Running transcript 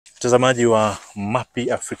Mtazamaji wa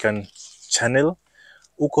Mapi African Channel,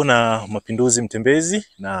 uko na Mapinduzi Mtembezi,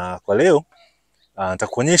 na kwa leo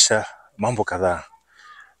nitakuonyesha mambo kadhaa.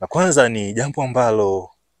 Na kwanza ni jambo ambalo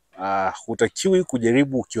hutakiwi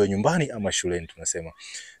kujaribu ukiwa nyumbani ama shuleni. Tunasema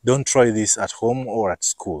don't try this at home or at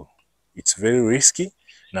school, it's very risky,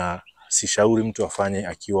 na sishauri mtu afanye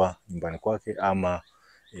akiwa nyumbani kwake ama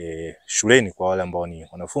shuleni kwa wale ambao ni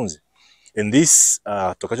wanafunzi. And this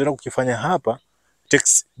tutakachoenda kukifanya hapa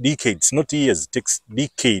takes decades, not years, takes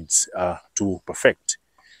decades to perfect.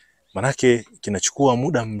 Manake kinachukua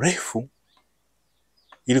muda mrefu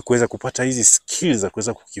ili kuweza kupata hizi skills za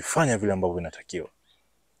kuweza kukifanya vile ambavyo inatakiwa.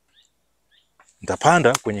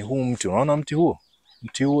 Nitapanda kwenye huu mti. Unaona mti huo?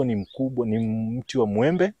 Mti huo ni mkubwa, ni mti wa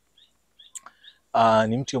mwembe.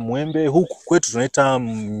 Ni mti wa mwembe. Huku kwetu tunaita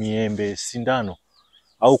miembe sindano,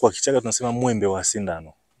 au kwa Kichaga tunasema mwembe wa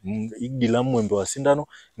sindano. Igila mwembe wa sindano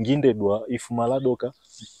nginde dwa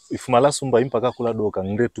ifumala sumba impaka kula doka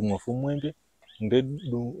ngire tumwafu mwembe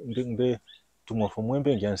ngire tumwafu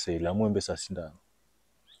mwembe ngyanse ila mwembe sa sindano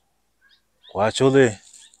kwa chole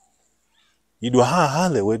idwa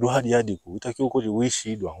hale we dwa hadi ku itakiwa uko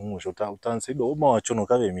wishi idwa humusho utanse idwa uma wachono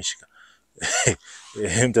kabe mishika.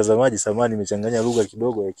 Mtazamaji, samani nimechanganya lugha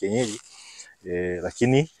kidogo ya kienyeji,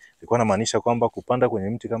 lakini nilikuwa namaanisha kwamba kupanda kwenye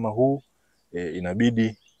mti kama huu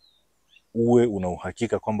inabidi uwe una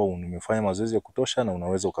uhakika kwamba umefanya mazoezi ya kutosha na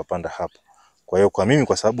unaweza ukapanda hapo. Kwa hiyo kwa mimi,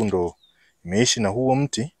 kwa sababu ndo nimeishi na huo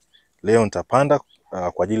mti, leo nitapanda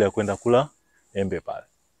kwa ajili ya kwenda kula embe pale.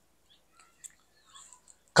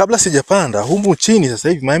 Kabla sijapanda, humu chini sasa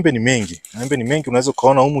hivi maembe ni mengi. Maembe ni mengi, unaweza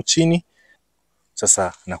kuona humu chini.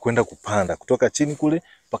 Sasa nakwenda kupanda kutoka chini kule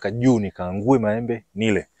mpaka juu nikaangue maembe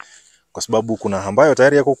nile. Kwa sababu kuna ambayo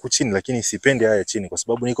tayari yako huku chini, lakini sipendi haya chini kwa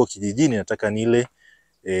sababu niko kijijini, nataka nile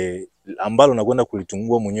ambalo nakwenda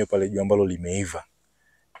kulitungua mwenyewe pale juu ambalo limeiva.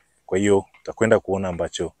 Kwa hiyo utakwenda kuona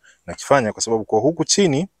ambacho nakifanya, kwa sababu kwa huku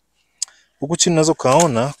chini unaweza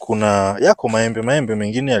kaona kuna yako maembe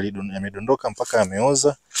mengine yamedondoka mpaka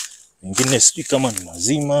yameoza, mengine sijui kama ni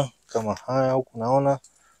mazima kama haya. Huku naona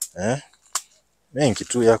mengi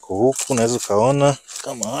tu yako huku, unaweza kaona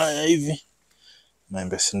kama haya hivi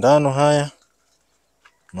maembe sindano haya.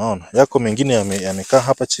 Naona yako mengine yamekaa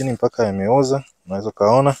hapa chini mpaka yameoza, unaweza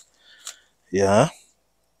kaona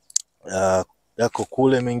yako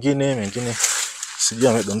kule mengine sijui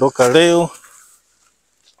yamedondoka leo,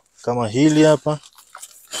 kama hili hapa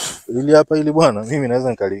hili bwana, mimi naweza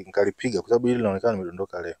nikalipiga kwa sababu hili linaonekana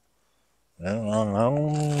limedondoka leo.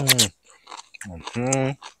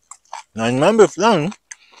 Na maembe fulani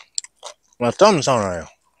matamu sana leo.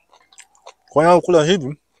 Kwa hiyo kula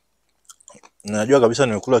hivi najua kabisa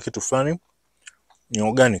nimekula kitu fulani ni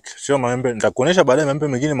organic, sio maembe. Nitakuonesha baadaye maembe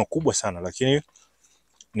mengine makubwa sana, lakini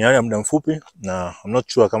ni yale ya muda mfupi, na I'm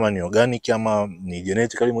not sure kama ni organic ama ni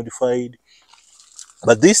genetically modified,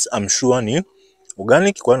 but this I'm sure ni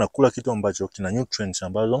organic. Kwa hiyo nakula kitu ambacho kina nutrients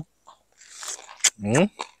ambazo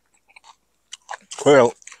kwa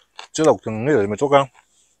hiyo chela kutengeneza limetoka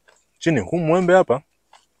chini. Huu mwembe hapa,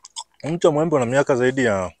 mti wa mwembe una miaka zaidi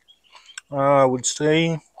ya I would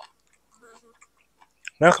say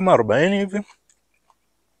miaka kama 40 hivi,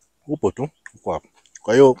 upo tu uko hapa.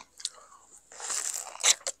 Kwa hiyo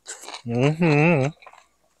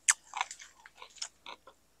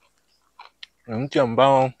mti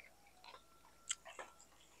ambao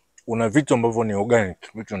una vitu ambavyo ni organic,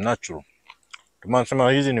 vitu natural.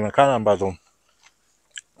 Tunasema hizi ni makala ambazo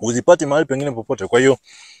uzipati mahali pengine popote. Kwa hiyo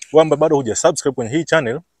wewe bado hujasubscribe kwenye hii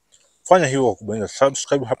channel, fanya hiyo kwa kubonyeza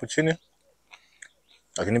subscribe hapo chini.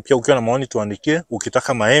 Lakini pia ukiwa na maoni tuandikie.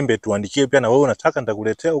 Ukitaka maembe tuandikie pia na wewe unataka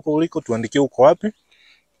nitakuletea huko uliko, tuandikie uko wapi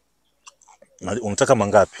na unataka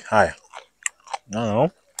mangapi. Haya.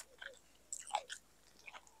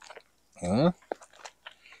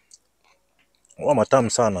 Matamu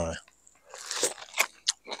sana haya.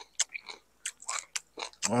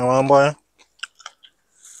 Ambao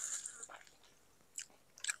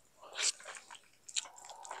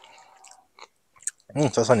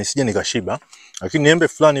sasa nisije nikashiba, lakini embe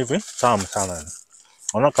fulani hivi tamu sana.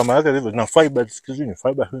 Unaona kama yake hivi na fiber, ni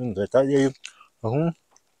fiber hivi nitataja hiyo.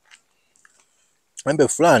 Embe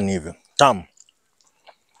fulani hivi tamu.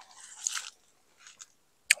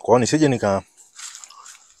 Kwa hiyo nisije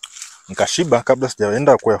nikashiba kabla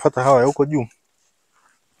sijaenda kuyafuata hawa ya huko juu.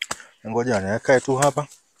 Ngoja niakae tu hapa.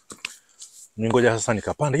 Ningoja sasa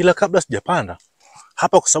nikapanda. Ila kabla sijapanda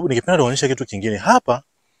hapa, kwa sababu ningependa kuonyesha kitu kingine. Hapa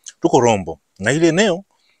tuko Rombo, na ile eneo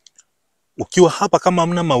ukiwa hapa kama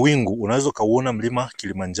hamna mawingu unaweza kuona mlima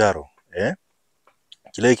Kilimanjaro.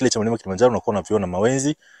 Kile cha mlima Kilimanjaro unakuwa unaviona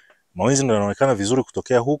mawenzi Mawenzi ndio yanaonekana vizuri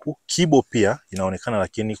kutokea huku. Kibo pia inaonekana,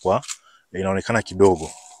 lakini inaonekana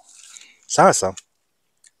kidogo. Sasa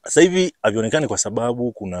hivi havionekani kwa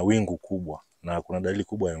sababu kuna wingu kubwa na kuna dalili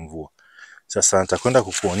kubwa ya mvua. Sasa nitakwenda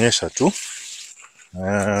kukuonyesha tu.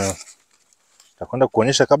 Nitakwenda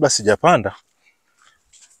kukuonyesha kabla sijapanda.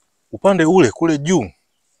 Upande ule kule juu,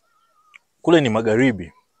 kule ni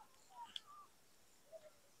magharibi,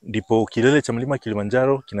 ndipo kilele cha mlima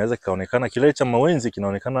Kilimanjaro kinaweza kaonekana. Kilele cha Mawenzi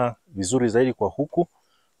kinaonekana vizuri zaidi kwa huku,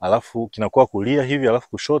 alafu kinakuwa kulia hivi, alafu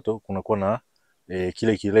kushoto kunakuwa na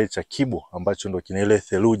kile kilele cha Kibo ambacho ndo kina ile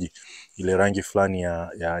theluji, ile rangi fulani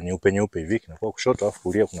ya nyeupe nyeupe hivi, kinakuwa kushoto, alafu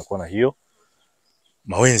kulia kunakuwa na hiyo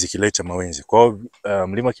Mawenzi, kilele cha Mawenzi. Kwa hiyo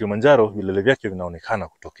mlima Kilimanjaro vilele vyake vinaonekana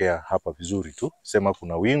kutokea hapa vizuri tu. Sema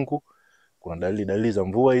kuna wingu, kuna dalili za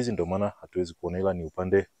mvua hizi, ndio maana hatuwezi kuona, ila ni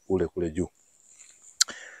upande ule kule juu.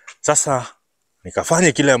 Sasa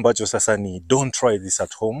nikafanye kile ambacho sasa ni don't try this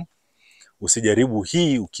at home. Usijaribu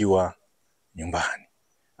hii ukiwa nyumbani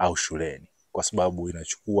au shuleni, kwa sababu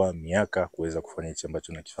inachukua miaka kuweza kufanya hicho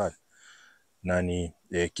ambacho nakifanya. Na ni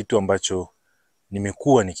kitu ambacho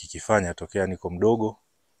nimekuwa nikikifanya tokea niko mdogo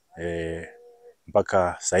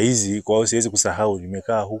mpaka saizi. Kwa hiyo siwezi kusahau,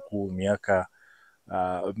 nimekaa huku miaka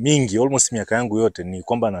mingi, almost miaka yangu yote. Ni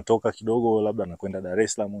kwamba natoka kidogo, labda nakwenda Dar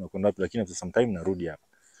es Salaam, nakwenda wapi, lakini after some time narudi hapa.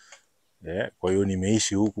 Kwa hiyo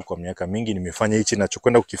nimeishi huku kwa miaka mingi, nimefanya hichi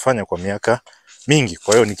ninachokwenda kukifanya kwa miaka mingi.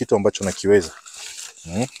 Kwa hiyo ni kitu ambacho nakiweza.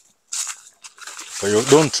 Kwa hiyo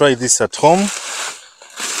don't try this at home.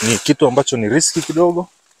 Ni kitu ambacho ni riski kidogo.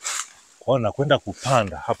 Kwa hiyo nakwenda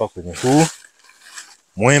kupanda hapa kwenye huu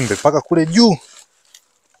mwembe mpaka kule juu.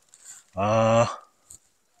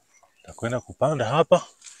 Nakwenda kupanda hapa.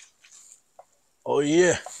 Oh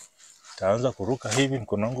yeah. Taanza kuruka hivi,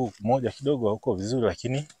 mkono wangu mmoja kidogo hauko vizuri,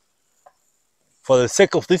 lakini for the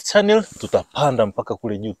sake of this channel tutapanda mpaka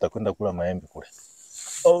kule juu, tutakwenda kula maembe kule.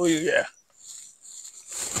 Oh yeah.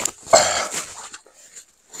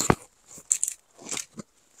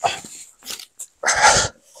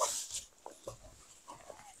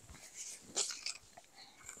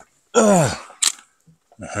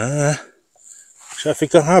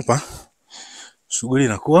 Shafika hapa, shughuli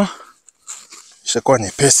inakuwa ishakuwa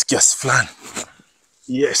nyepesi kiasi fulani.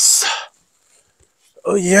 Yes.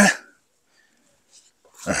 Oh yeah.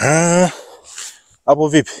 Hapo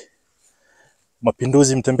vipi?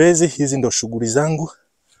 Mapinduzi mtembezi, hizi ndo shughuli zangu.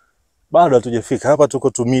 Bado hatujafika hapa, tuko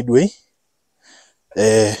tu midway.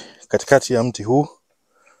 Katikati ya mti huu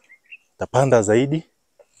tapanda zaidi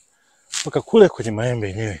mpaka kule kwenye maembe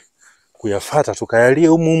yenyewe, kuyafuata tukayalie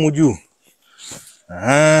humu juu.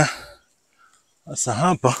 Sasa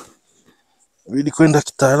hapa ili kwenda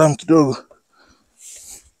kitaalamu kidogo.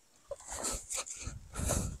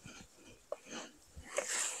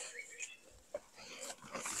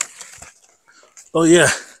 Oh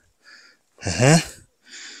yeah.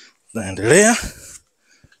 Naendelea.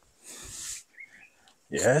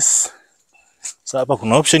 Yes. Sasa hapa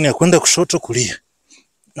kuna option ya kwenda kushoto kulia.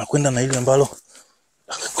 Na kwenda na ile ambalo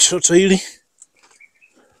kushoto hili.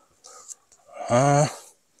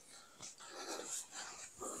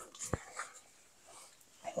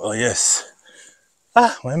 Oh yes.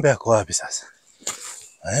 Maembe yako wapi sasa?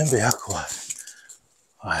 Maembe yako wapi?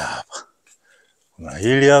 Haya hapa. Kuna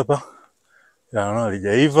hili hapa. Naona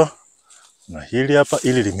halijaiva. Kuna hili hapa,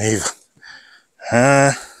 ili limeiva.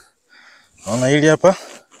 Naona hili hapa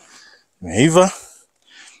imeiva.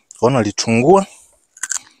 Naona litungua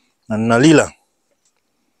na ninalila.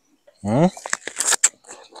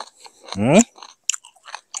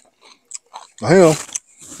 Kwa hiyo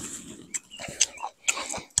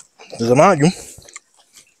mtazamaji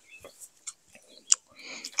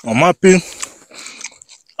wa Mapi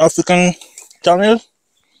African Channel,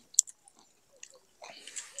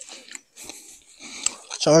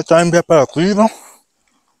 chawa taimbi hapa ya kuiva.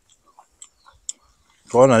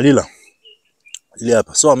 Tuona lila. Ili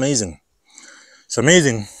hapa. So amazing. It's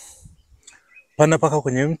amazing. Panda paka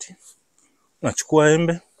kwenye mti. Nachukua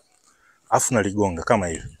embe. Afu naligonga kama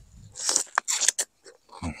hivi.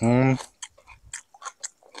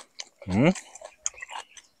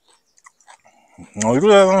 Na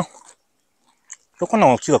yule toko na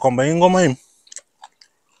wakika kwamba hii ngoma hii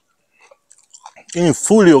ni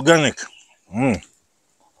fully organic.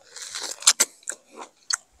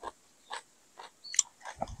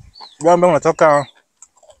 Jambo unataka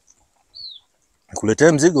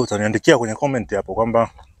kuletea mzigo, utaniandikia kwenye comment hapo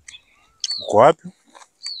kwamba uko wapi,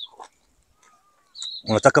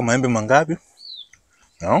 unataka maembe mangapi.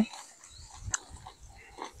 No?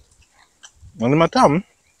 Ni matamu.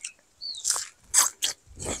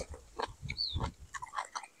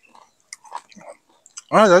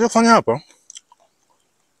 Zaje kufanya hapa.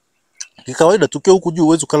 Kikawaida tukiwa huku juu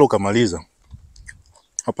uwezo kala ukamaliza.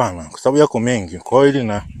 Hapana, kwa sababu yako mengi. Kwa hiyo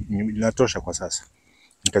hili linatosha kwa sasa.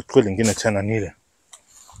 Nitachukua lingine tena nile.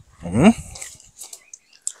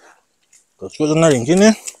 Nitachukua tena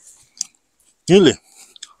lingine nile.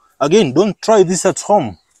 Again, don't try this at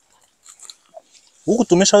home. Huku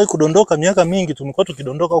tumeshawahi kudondoka miaka mingi, tumekuwa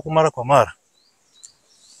tukidondoka huku mara kwa mara.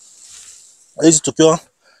 Hizi tukiwa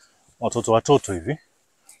watoto hivi.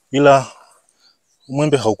 Ila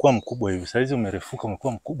mwembe haukuwa mkubwa hivi. Saizi umerefuka,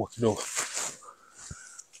 umekuwa mkubwa kidogo.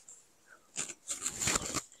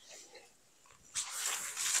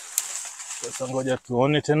 Sasa ngoja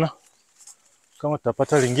tuone tena kama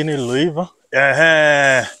tutapata lingine liloiva.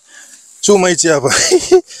 Chuma hichi hapa.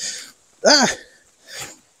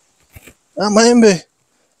 Maembe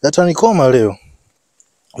yatanikoma leo.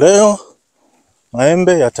 Leo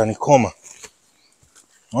maembe yatanikoma.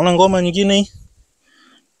 Unaona ngoma nyingine hii?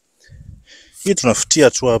 Hii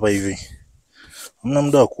tunafutia tu hapa hivi. Hamna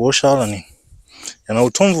muda wa kuosha wala ni. Yana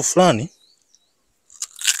utomvu fulani.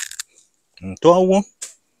 Mtoa huo.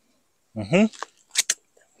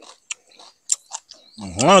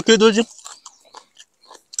 Kidoji.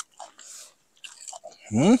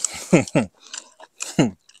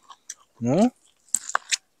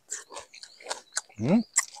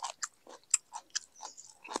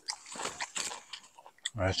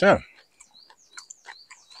 Acha.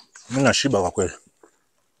 Mimi nashiba kwa kweli.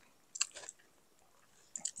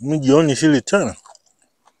 Mimi jioni sili tena.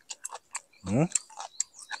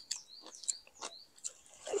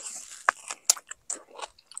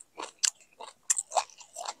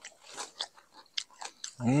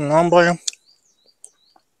 Ambao.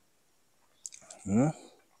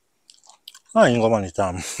 Hii ngoma ni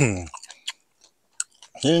tamu.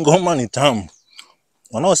 Hii ngoma ni tamu.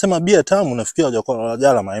 Wanaosema bia tamu nafikiri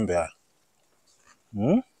hawajala maembe haya.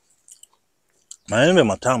 Maembe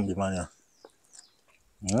matamu jamani.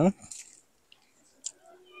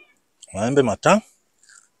 Maembe matamu.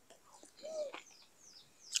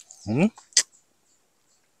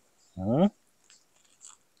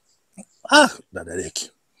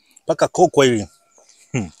 Dadaleki. Paka kokwa hili.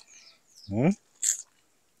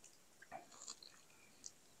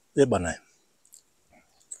 Bana.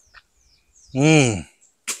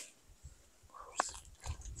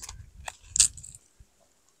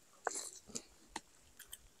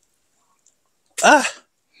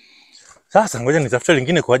 Sasa ngoja nitafute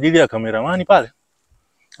lingine kwa ajili ya kameramani pale.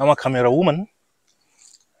 Ama camera woman.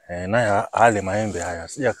 Naye ale maembe haya.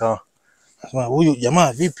 Sija kawa. Nasema huyu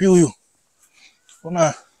jamaa vipi huyu?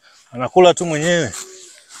 Mbona anakula tu mwenyewe?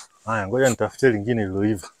 Haya, ngoja nitafute lingine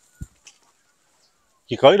liloiva.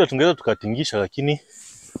 Kikawaida tungeweza tukatingisha, lakini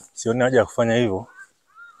sioni haja ya kufanya hivyo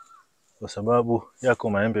kwa sababu yako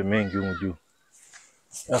maembe mengi humu juu.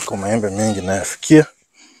 Yako maembe mengi nayafikia.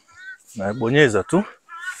 Nabonyeza tu.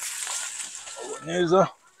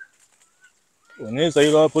 Bonyeza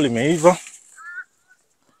hilo hapo limeiva.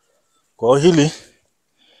 Kwa hili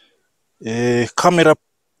camera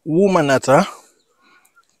woman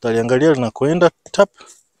ataliangalia linakoenda tap.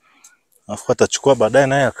 Afu atachukua baadaye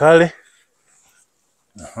naye akale.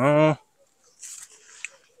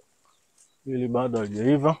 Hili bado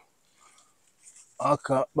hajaiva.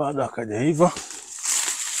 Bado hakajaiva.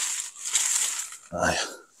 Haya.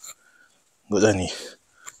 Ngoja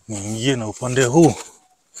niingie na upande huu.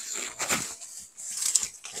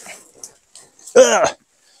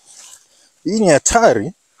 Hii ni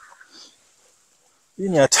hatari.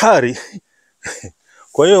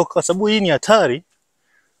 Kwa hiyo kwa sababu hii ni hatari,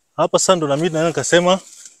 hapa sasa ndo na mimi naweza kusema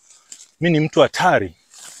mimi ni mtu hatari.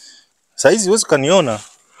 Sasa hizi huwezi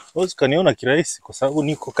kaniona kirahisi kwa sababu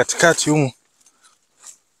niko katikati humu.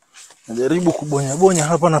 Najaribu kubonya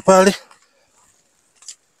hapa na pale.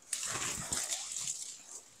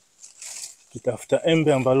 Kitafuta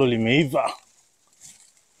embe ambalo limeiva.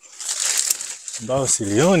 Ambao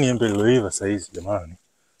silioni embe liloiva sasa hizi jamani.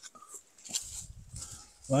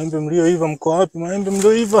 Maembe mlioiva mko wapi? Maembe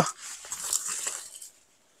mlioiva.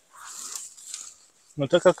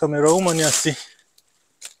 Nataka kamera woman asi.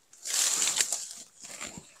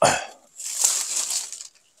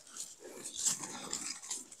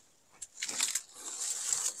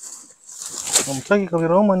 Namtaki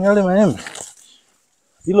kamera woman yale maembe.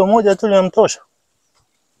 Hilo moja tu linamtosha.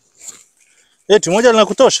 Eti moja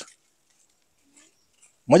linakutosha?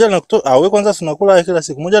 Moja linakutosha? Wewe kwanza tunakula kila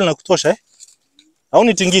siku. Moja linakutosha au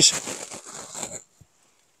nitingishe?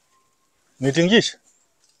 Nitingishe?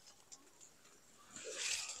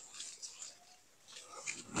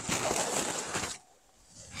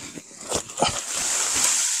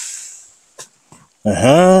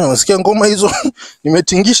 Aha, unasikia ngoma hizo?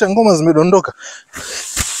 Nimetingisha ngoma zimedondoka.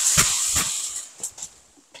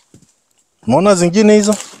 Unaona zingine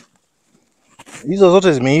hizo? Hizo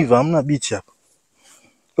zote zimeiva, hamna bichi hapa.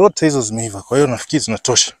 Zote hizo zimeiva. Kwa hiyo nafikiri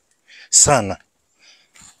zinatosha sana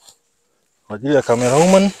kwa ajili ya camera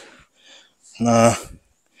woman, na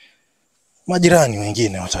majirani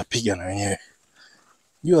wengine watapiga na wenyewe.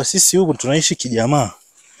 Jua sisi huku tunaishi kijamaa.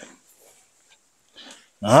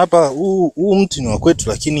 Na hapa huu mti ni wa kwetu,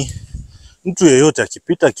 lakini mtu yeyote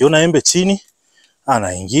akipita akiona embe chini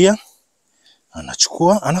anaingia,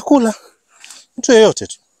 anachukua, anakula. Mtu yeyote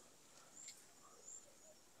tu.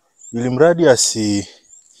 Ili mradi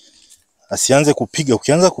asianze kupiga.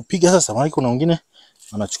 Ukianza kupiga sasa, maana kuna wengine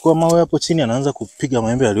anachukua mawe hapo chini anaanza kupiga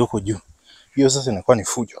maembe yaliyoko juu. Hiyo sasa inakuwa ni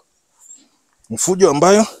fujo. Ni fujo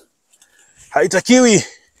ambayo haitakiwi.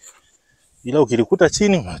 Ila ukilikuta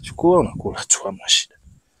chini unachukua unakula tu, hamna shida.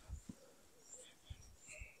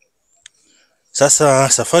 Sasa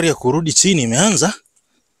safari ya kurudi chini imeanza.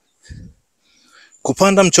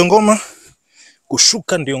 Kupanda mchongoma,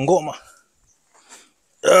 kushuka ndio ngoma.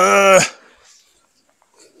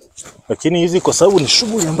 Lakini hizi kwa sababu ni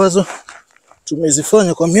shughuli ambazo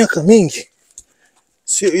tumezifanya kwa miaka mingi,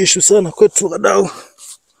 sio issue sana kwetu wadau.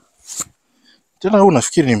 Tena huu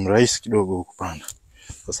nafikiri ni mrahisi kidogo kupanda,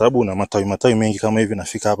 kwa sababu una matawi mengi kama hivi.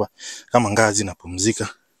 Nafika hapa kama ngazi na pumzika.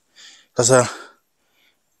 Sasa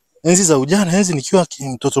enzi za ujana, enzi nikiwa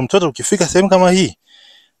mtoto, ukifika sehemu kama hii,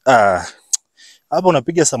 hapa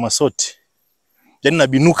unapiga samasoti. Yaani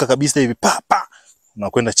nabinuka kabisa hivi pa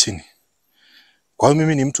unakwenda chini. Kwa hiyo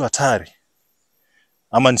mimi ni mtu hatari.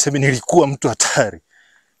 Ama niseme nilikuwa mtu hatari.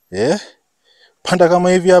 Panda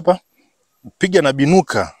kama hivi hapa, piga na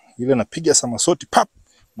binuka, ile napiga samasoti pap,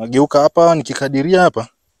 nageuka hapa, nikikadiria hapa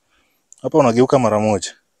unageuka mara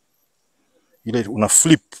moja. Ile una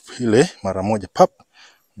flip ile mara moja pap,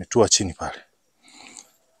 umetua chini pale.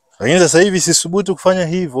 Lakini sasa hivi sisubutu kufanya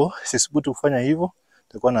hivyo,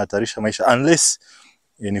 itakuwa nahatarisha maisha unless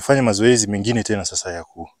nifanye mazoezi mengine tena sasa ya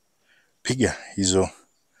kupiga hizo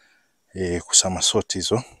kusamasoti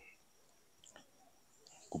hizo.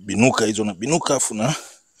 Kubinuka hizo na binuka afu na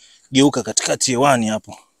geuka katikati hewani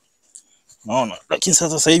hapo. Naona, lakini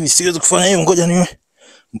sasa hivi siwezi kufanya hivyo, ngoja niwe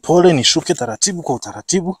mpole nishuke taratibu kwa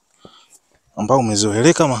utaratibu ambao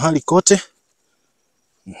umezoeleka mahali kote.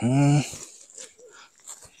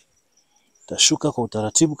 Tashuka kwa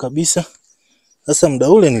utaratibu kabisa. Sasa muda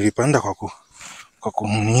ule nilipanda kwa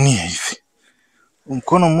kumninia hivi.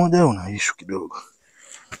 Mkono mmoja unaishu kidogo.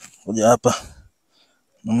 Ngoja hapa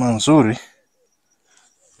mama nzuri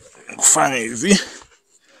kufanya hivi.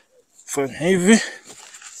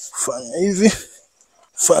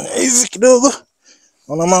 Fanya hivi kidogo.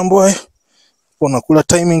 Una mambo hayo. Unakula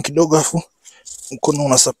timing kidogo afu mkono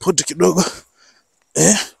una support kidogo.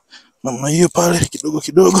 Namna hiyo pale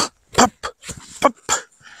kidogo. Pap.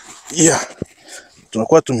 Yeah.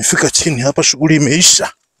 Tunakuwa tumefika chini hapa, shughuli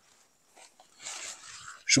imeisha.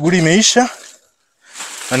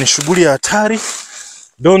 Na ni shughuli ya hatari.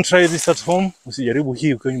 Don't try this at home. Usijaribu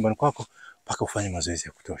hii ukiwa nyumbani kwako mpaka ufanye mazoezi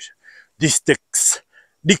ya kutosha. This takes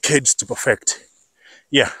decades to perfect.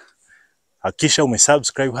 Yeah. Hakisha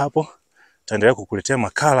umesubscribe hapo. Taendelea kukuletea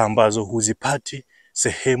makala ambazo huzipati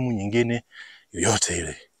sehemu nyingine yoyote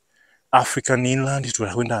ile. African inland,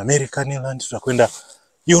 tutakwenda American inland, tutakwenda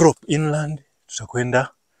Europe inland, tutakwenda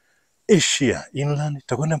Asia inland,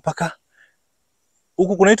 tutakwenda mpaka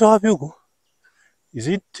huku kunaitwa wapi huku? Is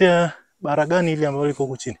it bara gani ile ambayo liko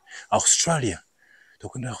huko chini? Australia.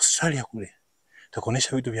 Tutakwenda Australia kule.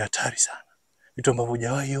 Tutakuonesha vitu vya hatari sana. Vitu ambavyo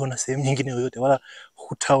hujawahi ona sehemu nyingine yoyote, wala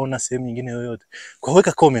hutaona sehemu nyingine yoyote. Kwa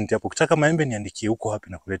weka comment hapo, ukitaka maembe niandikie huko wapi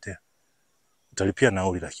nakuletea. Utalipia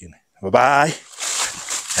nauli lakini. Bye bye.